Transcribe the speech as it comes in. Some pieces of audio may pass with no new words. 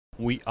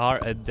We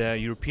are at the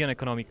European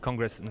Economic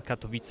Congress in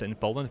Katowice in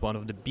Poland, one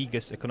of the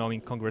biggest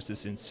economic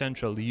congresses in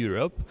Central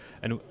Europe.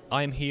 And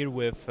I am here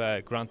with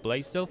Grant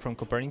Blaisdell from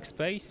Copernic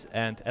Space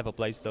and Eva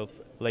Blaisdell,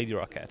 Lady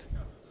Rocket.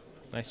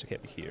 Nice to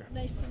have you here.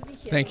 Nice to be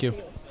here. Thank you.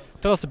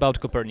 Tell us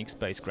about Copernic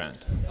Space,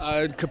 Grant.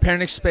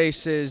 Copernic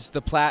Space is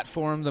the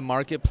platform, the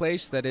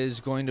marketplace that is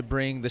going to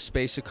bring the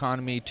space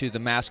economy to the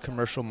mass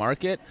commercial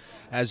market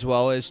as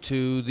well as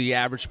to the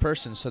average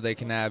person so they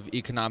can have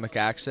economic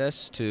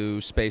access to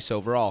space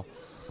overall.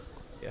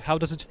 How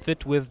does it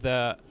fit with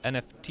the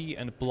NFT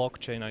and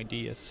blockchain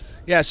ideas?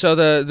 Yeah, so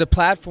the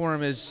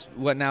platform is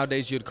what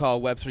nowadays you'd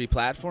call a Web3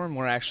 platform.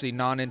 We're actually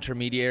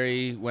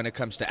non-intermediary when it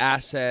comes to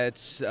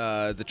assets,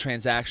 the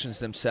transactions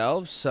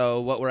themselves. So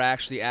what we're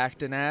actually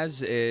acting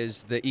as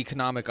is the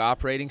economic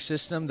operating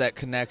system that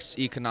connects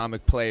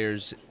economic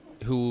players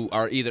who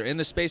are either in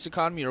the space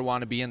economy or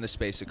want to be in the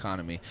space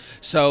economy.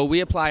 So we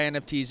apply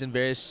NFTs in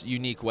various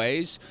unique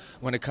ways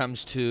when it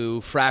comes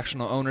to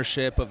fractional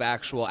ownership of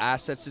actual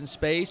assets in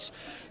space,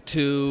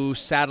 to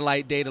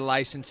satellite data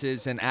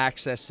licenses and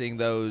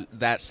accessing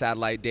that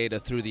satellite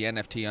data through the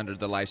NFT under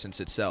the license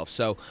itself.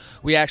 So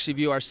we actually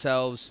view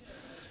ourselves,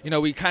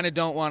 we kind of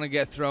don't want to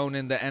get thrown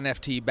in the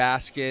NFT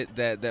basket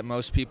that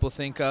most people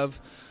think of.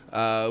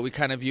 We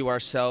kind of view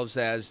ourselves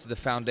as the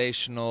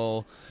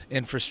foundational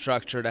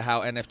infrastructure to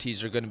how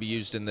NFTs are going to be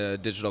used in the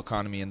digital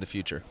economy in the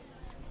future.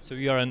 So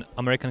you are an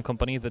American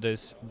company that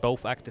is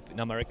both active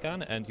in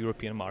American and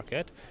European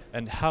market.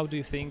 And how do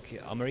you think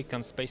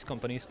American space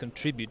companies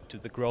contribute to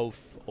the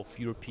growth of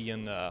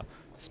European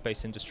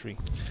space industry?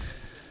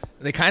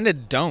 They kind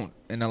of don't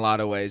in a lot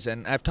of ways,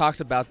 and I've talked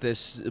about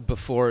this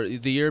before.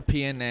 The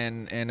European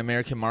and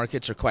American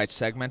markets are quite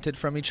segmented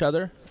from each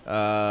other.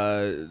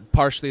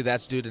 Partially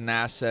that's due to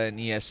NASA and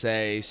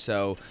ESA,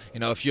 so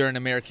if you're an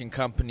American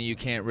company you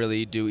can't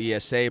really do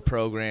ESA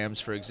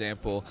programs, for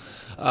example,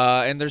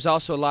 and there's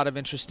also a lot of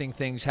interesting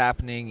things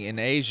happening in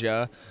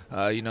Asia.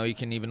 You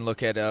can even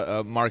look at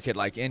a market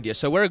like India.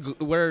 So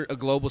we're a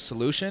global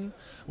solution.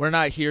 We're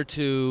not here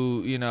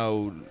to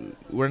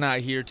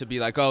be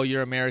like, oh,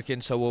 you're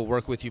American, so we'll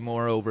work with you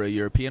more over a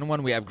European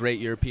one. We have great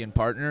European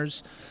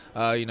partners.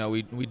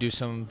 We do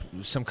some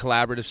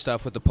collaborative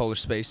stuff with the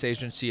Polish Space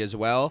Agency as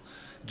well,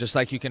 just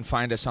like you can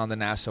find us on the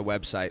NASA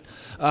website.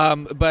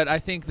 But I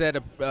think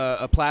that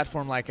a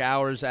platform like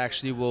ours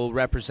actually will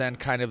represent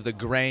kind of the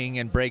graying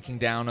and breaking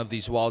down of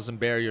these walls and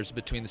barriers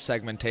between the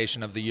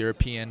segmentation of the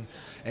European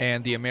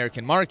and the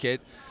American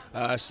market,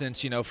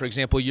 since, for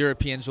example,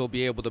 Europeans will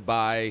be able to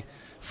buy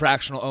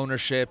fractional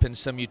ownership and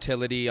some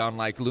utility on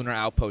like Lunar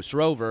Outpost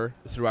rover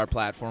through our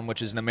platform,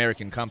 which is an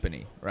American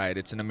company, right?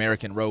 It's an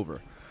American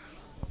rover.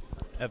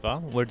 Eva,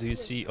 where do you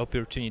see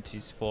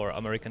opportunities for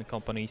American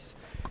companies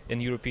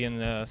in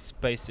European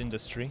space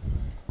industry?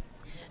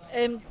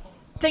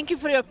 Thank you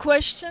for your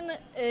question.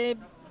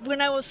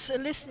 When I was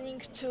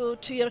listening to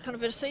your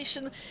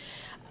conversation,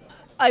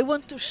 I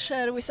want to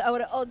share with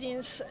our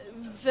audience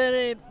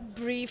very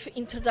brief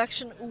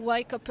introduction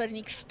why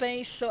Copernic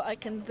Space, so I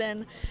can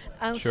then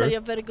answer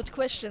your very good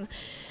question.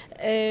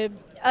 I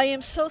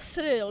am so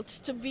thrilled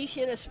to be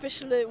here,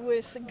 especially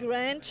with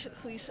Grant,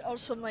 who is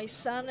also my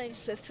son, and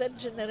is the third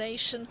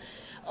generation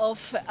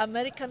of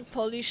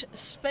American-Polish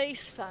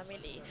space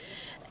family.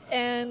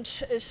 And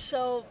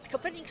so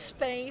Copernic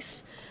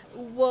Space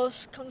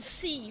was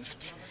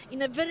conceived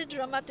in a very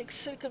dramatic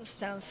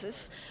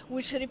circumstances,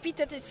 which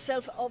repeated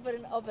itself over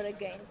and over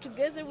again.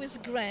 Together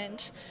with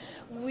Grant,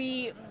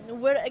 we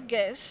were a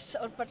guest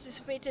or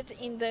participated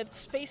in the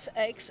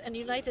SpaceX and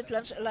United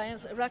Launch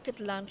Alliance rocket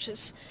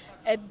launches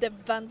at the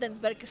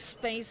Vandenberg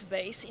Space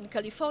Base in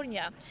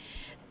California.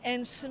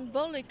 And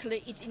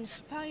symbolically, it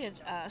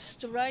inspired us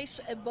to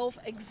rise above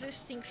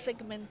existing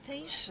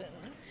segmentation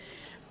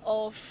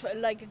of,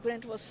 like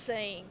Grant was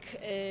saying,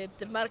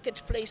 the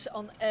marketplace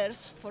on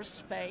Earth for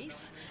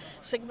space,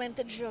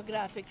 segmented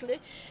geographically,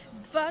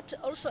 but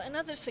also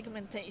another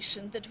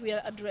segmentation that we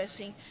are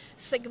addressing,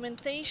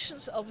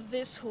 segmentations of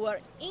those who are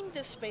in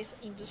the space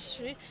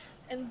industry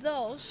and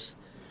those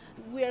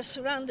we are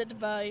surrounded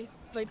by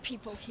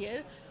people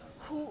here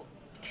who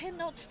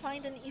cannot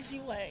find an easy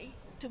way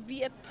to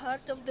be a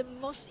part of the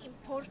most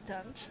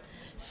important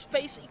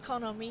space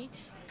economy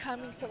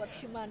coming toward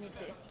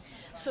humanity.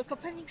 So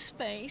Copernic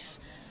Space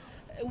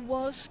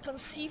was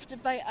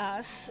conceived by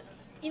us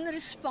in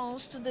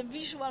response to the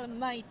visual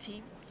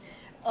mighty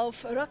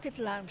of rocket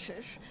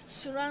launches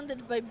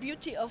surrounded by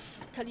beauty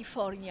of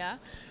California,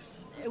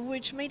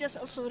 which made us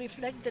also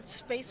reflect that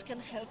space can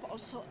help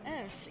also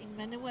Earth in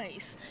many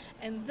ways.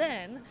 And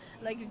then,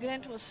 like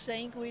Grant was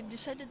saying, we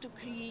decided to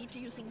create,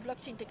 using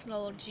blockchain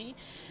technology,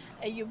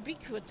 a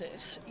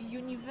ubiquitous,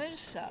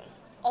 universal,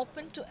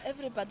 open to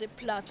everybody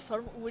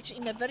platform, which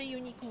in a very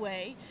unique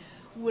way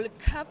will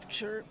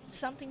capture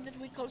something that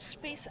we call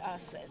space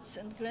assets,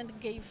 and Grant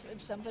gave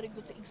some very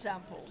good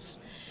examples,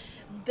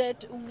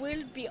 that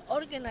will be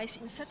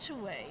organized in such a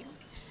way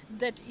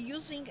that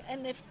using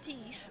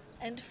NFTs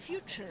and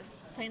future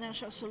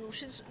financial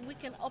solutions, we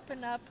can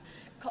open up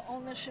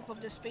co-ownership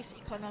of the space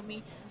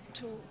economy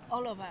to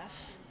all of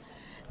us.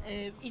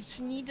 It's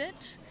needed.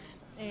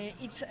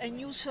 It's a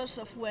new source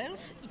of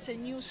wealth, it's a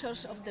new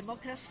source of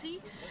democracy,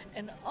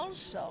 and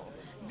also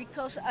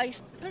because I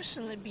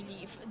personally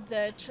believe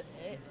that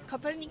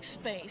Copernic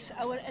Space,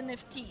 our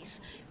NFTs,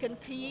 can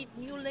create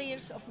new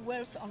layers of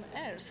wealth on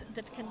Earth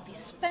that can be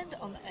spent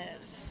on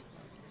Earth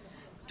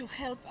to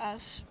help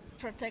us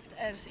protect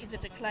Earth either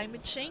the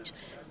climate change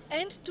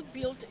and to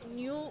build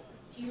new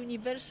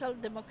universal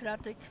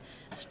democratic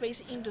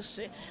space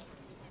industry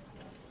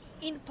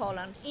in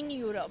Poland, in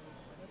Europe,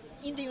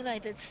 in the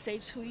United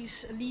States, who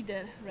is a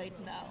leader right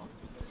now.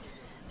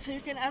 So you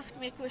can ask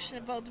me a question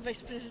about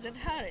Vice President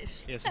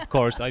Harris. Yes, of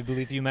course. I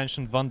believe you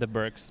mentioned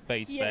Vandenberg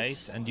Space Yes.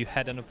 Base, and you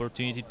had an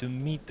opportunity to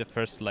meet the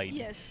First Lady.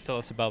 Yes. Tell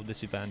us about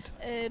this event.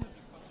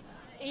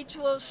 It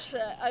was,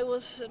 I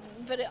was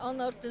very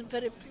honored and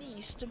very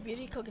pleased to be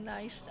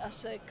recognized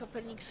as a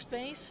Copernic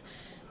Space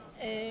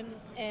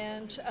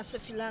and as a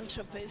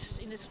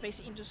philanthropist in the space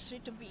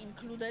industry, to be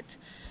included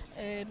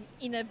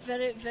in a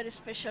very, very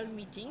special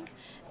meeting,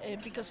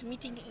 because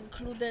meeting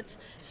included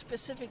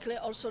specifically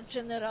also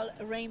General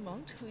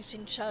Raymond, who is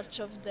in charge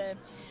of the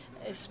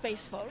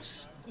Space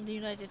Force in the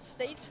United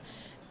States,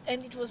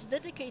 and it was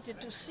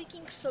dedicated to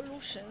seeking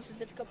solutions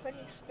that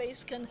Copernic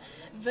Space can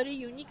very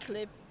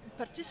uniquely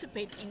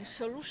participate in,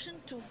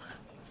 solution to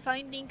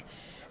finding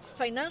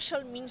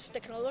financial means,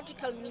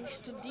 technological means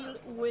to deal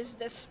with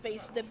the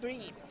space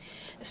debris.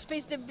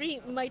 Space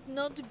debris might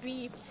not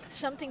be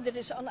something that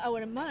is on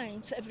our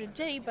minds every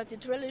day, but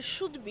it really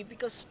should be,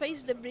 because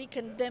space debris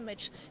can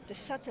damage the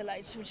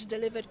satellites which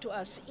deliver to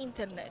us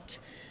internet,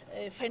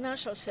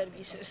 financial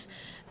services,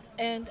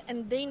 and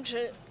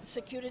endanger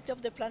security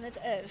of the planet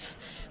Earth.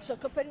 So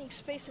Copernic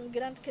Space and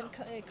Grant can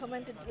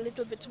comment a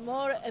little bit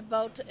more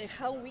about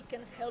how we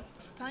can help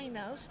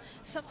finance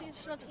something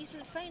that's not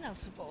easily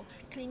financeable,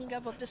 cleaning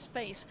up of the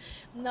space.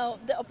 Now,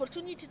 the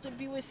opportunity to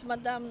be with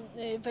Madam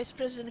Vice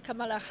President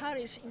Kamala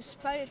Harris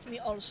inspired me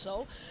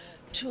also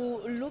to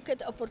look at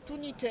the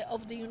opportunity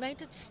of the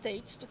United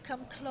States to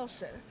come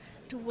closer,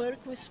 to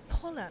work with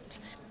Poland,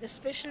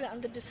 especially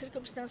under the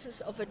circumstances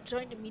of a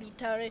joint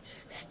military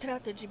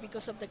strategy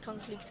because of the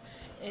conflict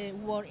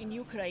war in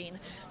Ukraine.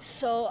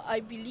 So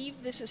I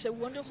believe this is a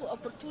wonderful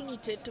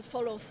opportunity to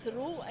follow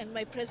through, and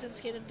my presence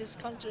here in this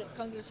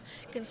Congress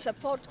can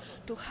support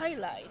to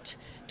highlight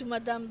to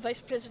Madam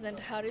Vice President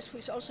Harris, who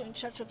is also in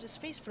charge of the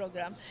space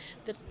program,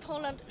 that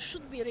Poland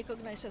should be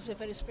recognized as a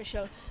very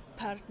special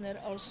partner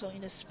also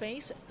in the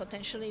space,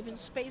 potentially even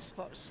Space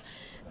Force.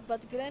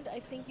 But Grant, I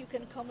think you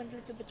can comment a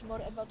little bit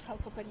more about how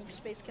Copernic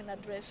Space can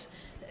address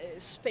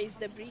space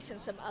debris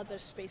and some other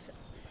space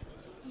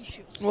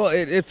issues. Well,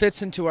 it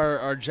fits into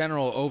our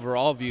general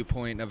overall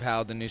viewpoint of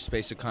how the new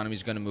space economy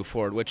is going to move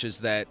forward, which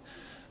is that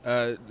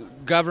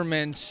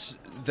governments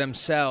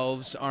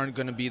themselves aren't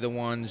going to be the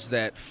ones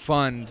that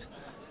fund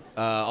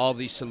all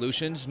these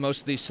solutions.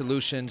 Most of these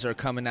solutions are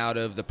coming out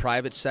of the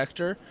private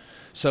sector.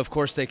 So, of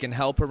course, they can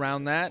help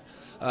around that.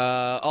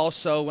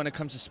 Also, when it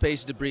comes to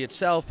space debris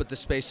itself, but the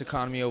space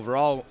economy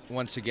overall,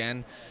 once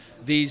again,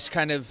 these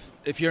kind of,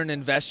 if you're an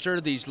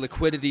investor, these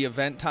liquidity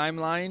event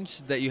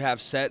timelines that you have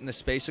set in the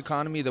space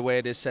economy, the way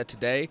it is set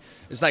today,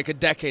 is like a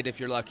decade if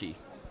you're lucky,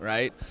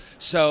 right?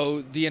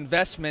 So the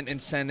investment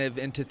incentive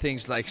into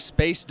things like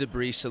space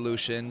debris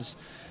solutions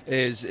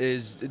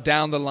is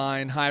down the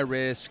line, high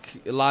risk,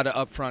 a lot of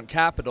upfront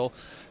capital.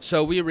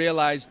 So we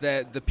realized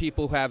that the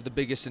people who have the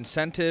biggest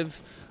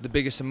incentive, the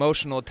biggest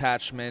emotional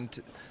attachment,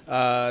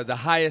 the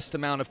highest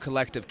amount of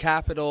collective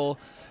capital,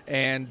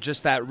 and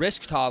just that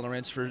risk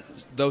tolerance for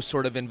those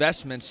sort of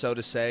investments, so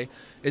to say,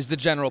 is the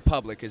general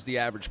public, is the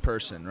average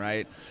person,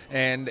 right?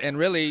 And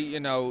really, you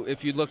know,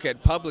 if you look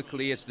at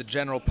publicly, it's the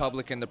general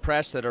public and the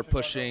press that are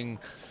pushing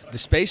the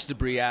space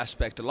debris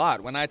aspect a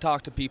lot. When I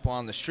talk to people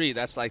on the street,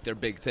 that's like their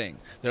big thing.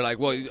 They're like,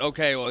 well,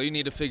 okay, well, you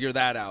need to figure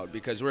that out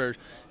because we're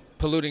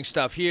polluting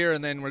stuff here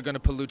and then we're going to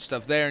pollute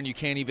stuff there, and you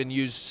can't even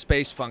use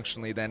space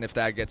functionally then if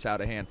that gets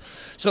out of hand.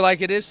 So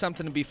like it is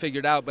something to be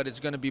figured out, but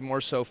it's going to be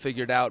more so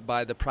figured out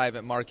by the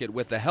private market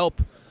with the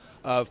help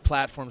of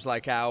platforms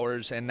like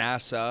ours and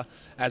NASA,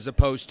 as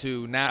opposed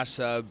to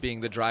NASA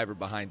being the driver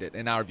behind it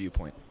in our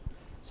viewpoint.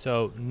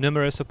 So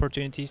numerous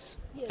opportunities,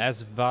 Yes.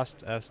 as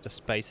vast as the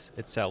space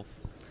itself.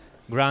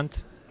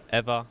 Grant,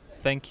 Eva,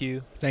 thank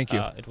you. Thank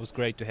you. It was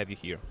great to have you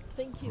here.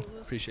 Thank you. It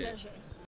was Appreciate a it. pleasure.